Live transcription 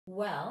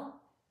Well,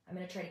 I'm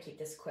going to try to keep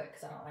this quick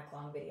because I don't like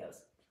long videos.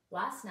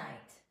 Last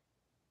night,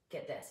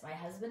 get this, my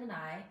husband and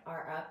I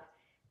are up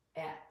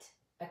at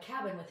a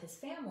cabin with his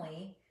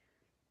family,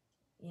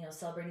 you know,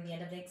 celebrating the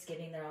end of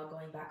Thanksgiving. They're all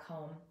going back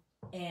home.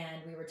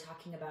 And we were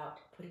talking about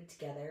putting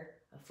together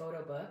a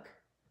photo book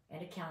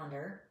and a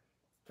calendar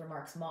for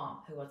Mark's mom,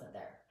 who wasn't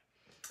there.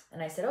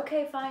 And I said,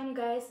 okay, fine, you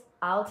guys.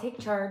 I'll take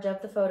charge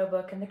of the photo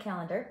book and the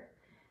calendar,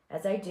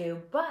 as I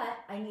do. But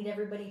I need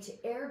everybody to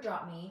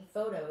airdrop me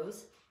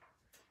photos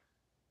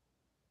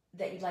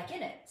that you'd like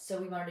in it.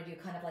 So we wanted to do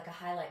kind of like a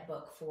highlight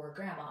book for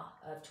Grandma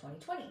of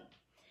 2020.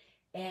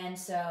 And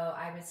so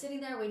I was sitting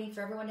there waiting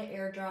for everyone to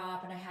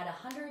airdrop, and I had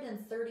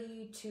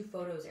 132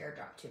 photos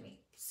airdropped to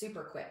me.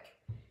 Super quick.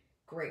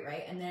 Great,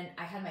 right? And then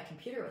I had my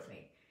computer with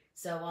me.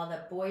 So while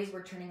the boys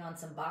were turning on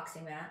some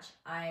boxing match,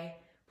 I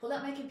pulled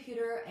out my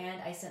computer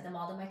and I sent them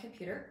all to my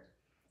computer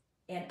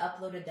and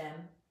uploaded them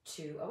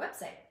to a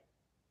website.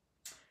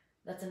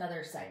 That's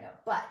another side note.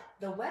 But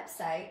the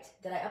website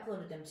that I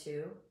uploaded them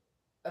to,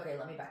 okay,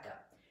 let me back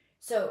up.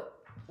 So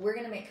we're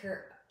going to make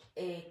her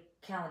a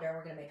calendar and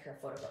we're going to make her a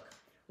photo book.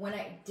 When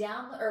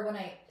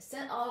I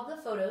sent all of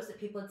the photos that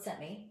people had sent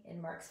me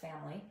in Mark's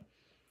family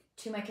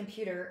to my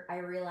computer, I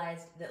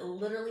realized that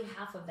literally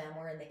half of them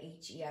were in the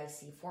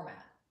HEIC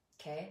format.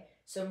 Okay,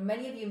 so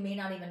many of you may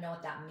not even know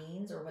what that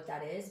means or what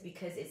that is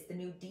because it's the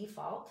new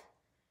default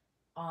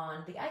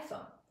on the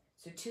iPhone.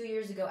 So 2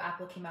 years ago,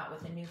 Apple came out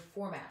with a new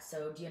format.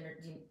 So you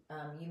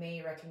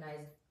may recognize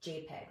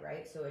JPG,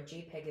 right? So a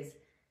JPG is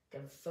a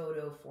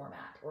photo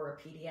format, or a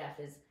PDF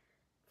is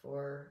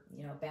for,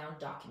 you know, bound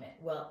document.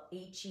 Well,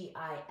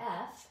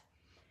 HEIF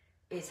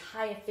is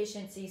high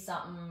efficiency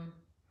something,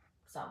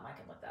 I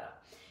can look that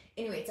up.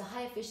 Anyway, it's a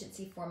high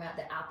efficiency format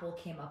that Apple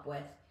came up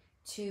with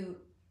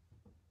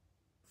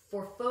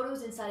for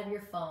photos inside of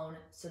your phone,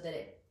 so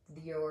that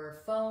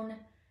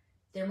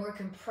they're more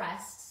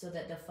compressed so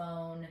that the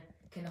phone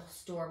can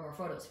store more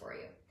photos for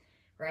you,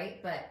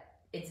 right? But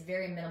it's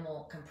very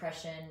minimal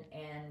compression,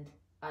 and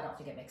I don't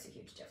think it makes a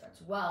huge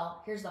difference.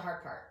 Well, here's the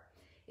hard part.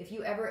 If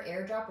you ever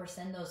airdrop or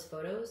send those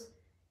photos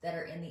that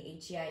are in the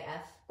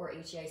HEIF or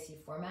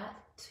HEIC format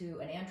to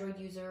an Android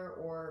user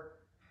or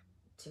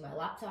to my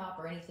laptop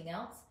or anything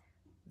else,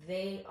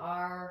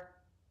 you're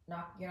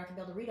not gonna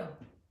be able to read them.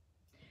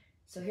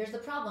 So here's the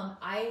problem.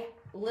 I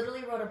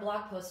literally wrote a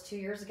blog post 2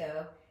 years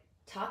ago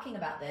talking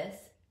about this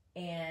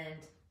and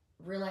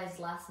realized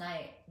last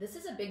night, this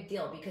is a big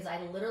deal because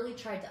I literally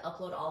tried to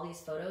upload all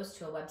these photos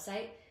to a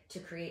website to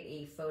create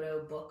a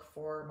photo book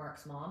for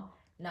Mark's mom.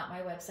 Not my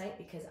website,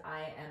 because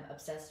I am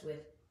obsessed with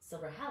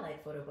silver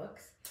halide photo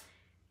books,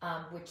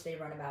 which they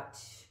run about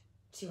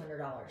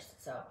 $200.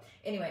 So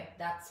anyway,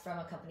 that's from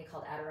a company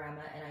called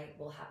Adorama, and I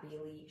will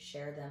happily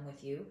share them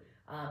with you.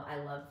 I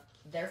love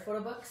their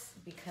photo books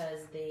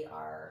because they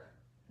are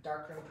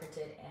darkroom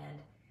printed and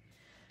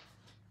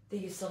they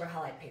use silver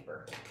halide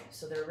paper.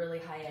 So they're really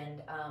high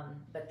end,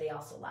 but they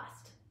also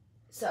last.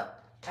 So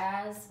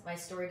as my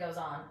story goes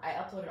on, I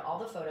uploaded all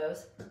the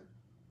photos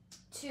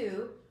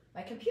to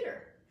my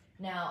computer.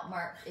 Now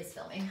Mark is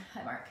filming.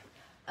 Hi, Mark.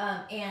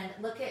 And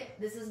look at,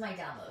 this is my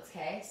downloads,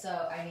 okay? So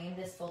I named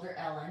this folder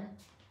Ellen.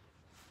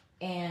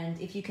 And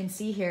if you can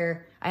see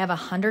here, I have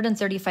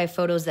 135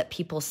 photos that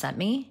people sent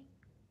me.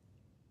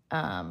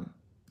 I'll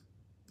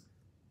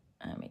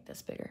make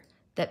this bigger.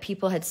 That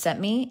people had sent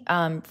me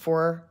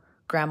for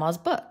Grandma's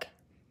book.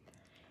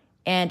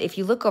 And if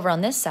you look over on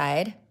this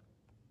side,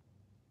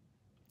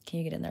 can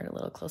you get in there a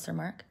little closer,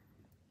 Mark?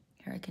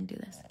 Here, I can do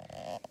this.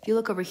 If you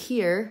look over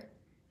here,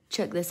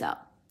 check this out.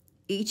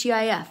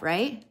 HEIF,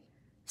 right?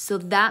 So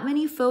that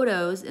many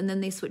photos, and then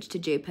they switched to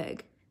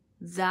JPEG.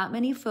 That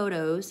many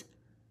photos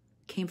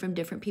came from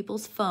different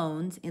people's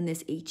phones in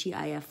this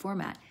HEIF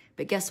format.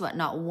 But guess what?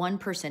 Not one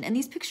person. And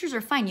these pictures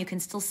are fine. You can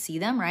still see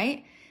them,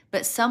 right?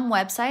 But some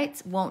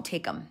websites won't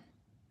take them.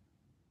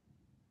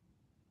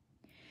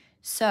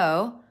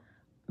 So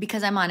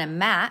because I'm on a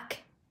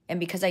Mac and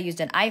because I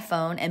used an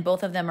iPhone and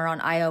both of them are on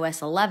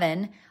iOS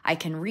 11, I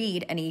can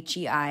read an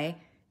HEIF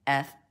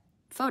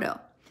photo.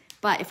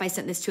 But if I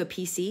sent this to a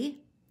PC,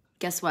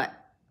 guess what?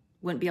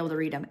 Wouldn't be able to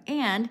read them.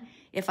 And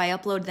if I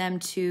upload them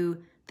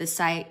to the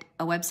site,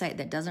 a website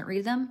that doesn't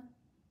read them,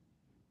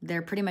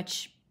 they're pretty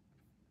much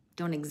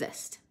don't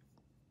exist.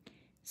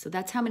 So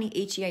that's how many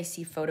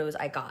HEIC photos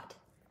I got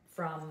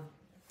from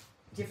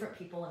different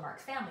people in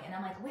Mark's family. And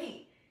I'm like,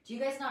 wait, do you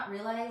guys not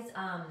realize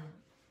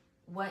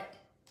what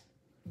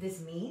this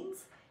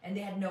means? And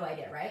they had no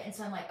idea, right? And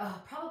so I'm like, oh,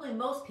 probably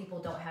most people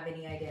don't have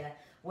any idea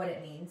what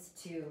it means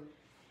to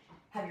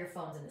have your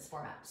phones in this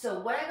format.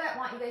 So what I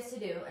want you guys to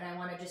do, and I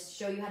want to just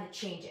show you how to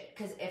change it,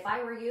 because if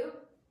I were you,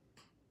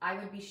 I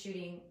would be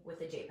shooting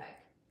with a JPEG.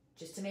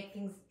 Just to make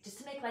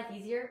life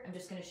easier, I'm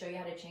just going to show you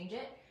how to change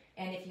it.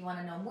 And if you want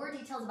to know more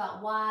details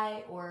about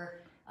why,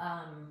 or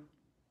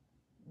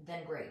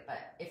then great.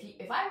 But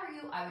if I were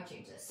you, I would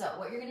change this. So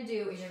what you're going to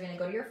do is you're going to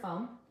go to your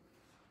phone,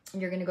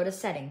 and you're going to go to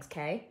settings,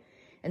 okay?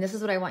 And this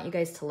is what I want you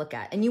guys to look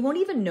at. And you won't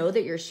even know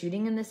that you're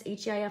shooting in this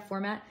HEIF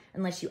format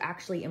unless you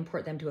actually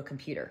import them to a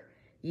computer.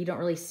 You don't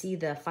really see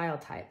the file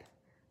type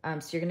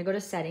So you're gonna go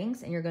to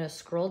settings and you're gonna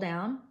scroll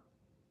down.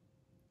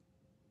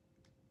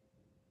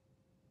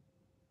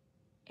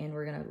 And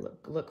we're gonna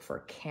look for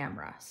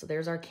camera. So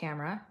there's our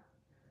camera.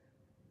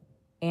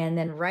 And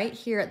then right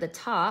here at the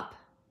top,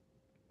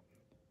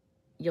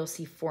 you'll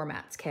see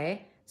formats,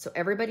 okay? So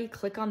everybody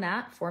click on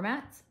that,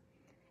 formats.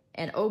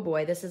 And oh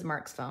boy, this is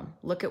Mark's phone.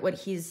 Look at what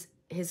his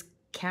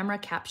camera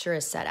capture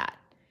is set at.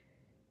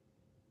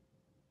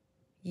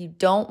 You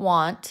don't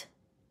want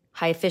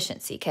high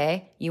efficiency,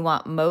 okay? You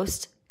want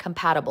most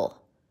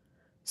compatible.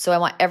 So I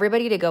want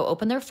everybody to go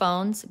open their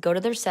phones, go to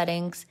their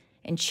settings,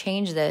 and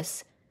change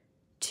this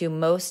to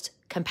most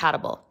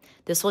compatible.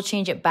 This will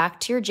change it back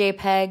to your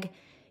JPEG.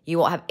 You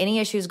won't have any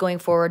issues going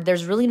forward.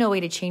 There's really no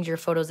way to change your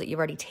photos that you've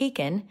already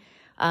taken,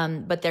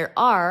 but there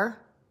are,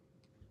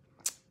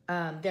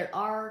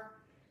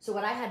 so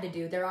what I had to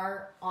do, there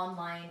are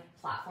online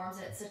platforms,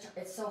 and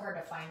it's so hard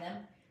to find them.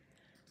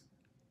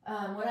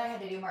 What I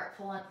had to do, Mark,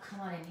 come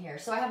on in here.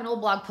 So I have an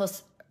old blog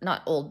post,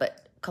 not old,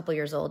 but a couple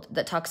years old,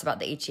 that talks about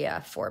the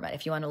HEIF format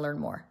if you want to learn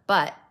more.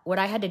 But what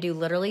I had to do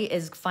literally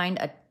is find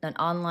an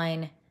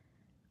online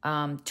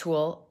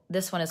tool.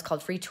 This one is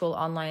called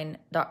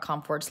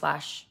freetoolonline.com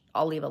 /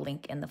 I'll leave a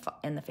link in the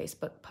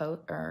Facebook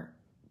post or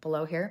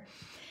below here.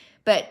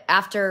 But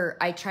after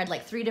I tried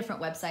like 3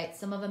 different websites,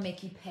 some of them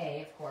make you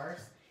pay, of course,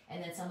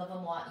 and then some of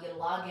them want you to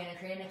log in and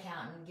create an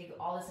account and give you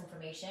all this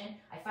information.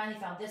 I finally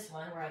found this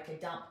one where I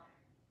could dump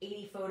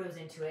 80 photos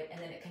into it,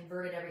 and then it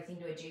converted everything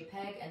to a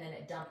JPEG, and then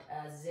it dumped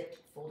a zipped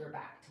folder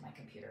back to my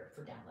computer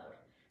for download.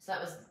 So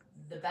that was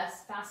the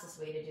fastest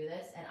way to do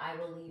this, and I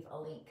will leave a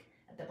link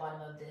at the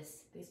bottom of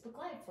this Facebook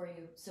Live for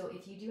you. So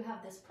if you do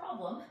have this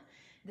problem,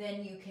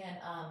 then you can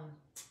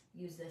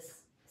use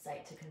this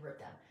site to convert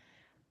them.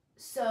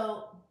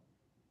 So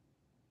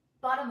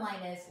bottom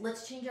line is,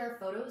 let's change our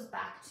photos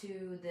back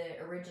to the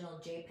original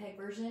JPEG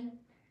version.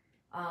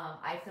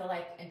 I feel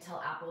like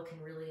until Apple can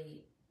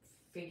really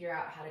figure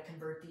out how to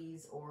convert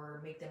these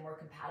or make them more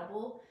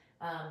compatible,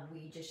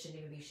 we just shouldn't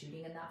even be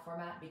shooting in that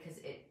format, because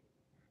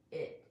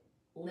it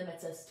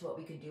limits us to what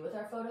we can do with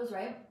our photos,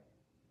 right?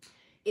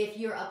 If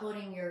you're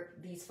uploading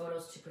these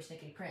photos to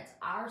Persnickety Prints,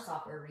 our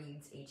software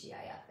reads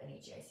HEIF and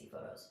HEIC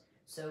photos.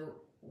 So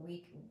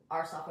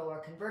our software will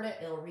convert it,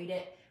 it'll read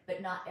it,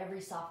 but not every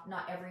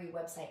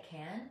website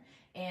can.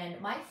 And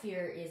my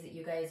fear is that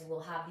you guys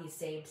will have these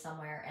saved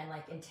somewhere, and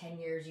like in 10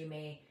 years you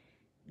may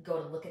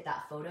go to look at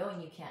that photo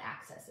and you can't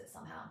access it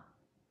somehow.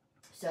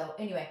 So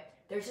anyway,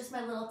 there's just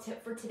my little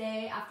tip for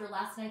today. After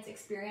last night's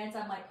experience,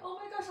 I'm like, oh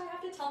my gosh, I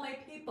have to tell my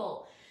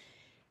people.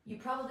 You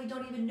probably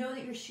don't even know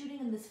that you're shooting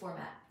in this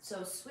format.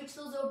 So switch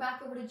those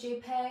back over to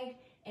JPEG,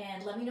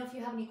 and let me know if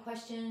you have any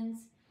questions,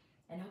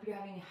 and hope you're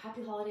having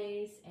happy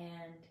holidays,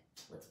 and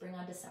let's bring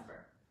on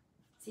December.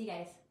 See you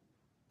guys.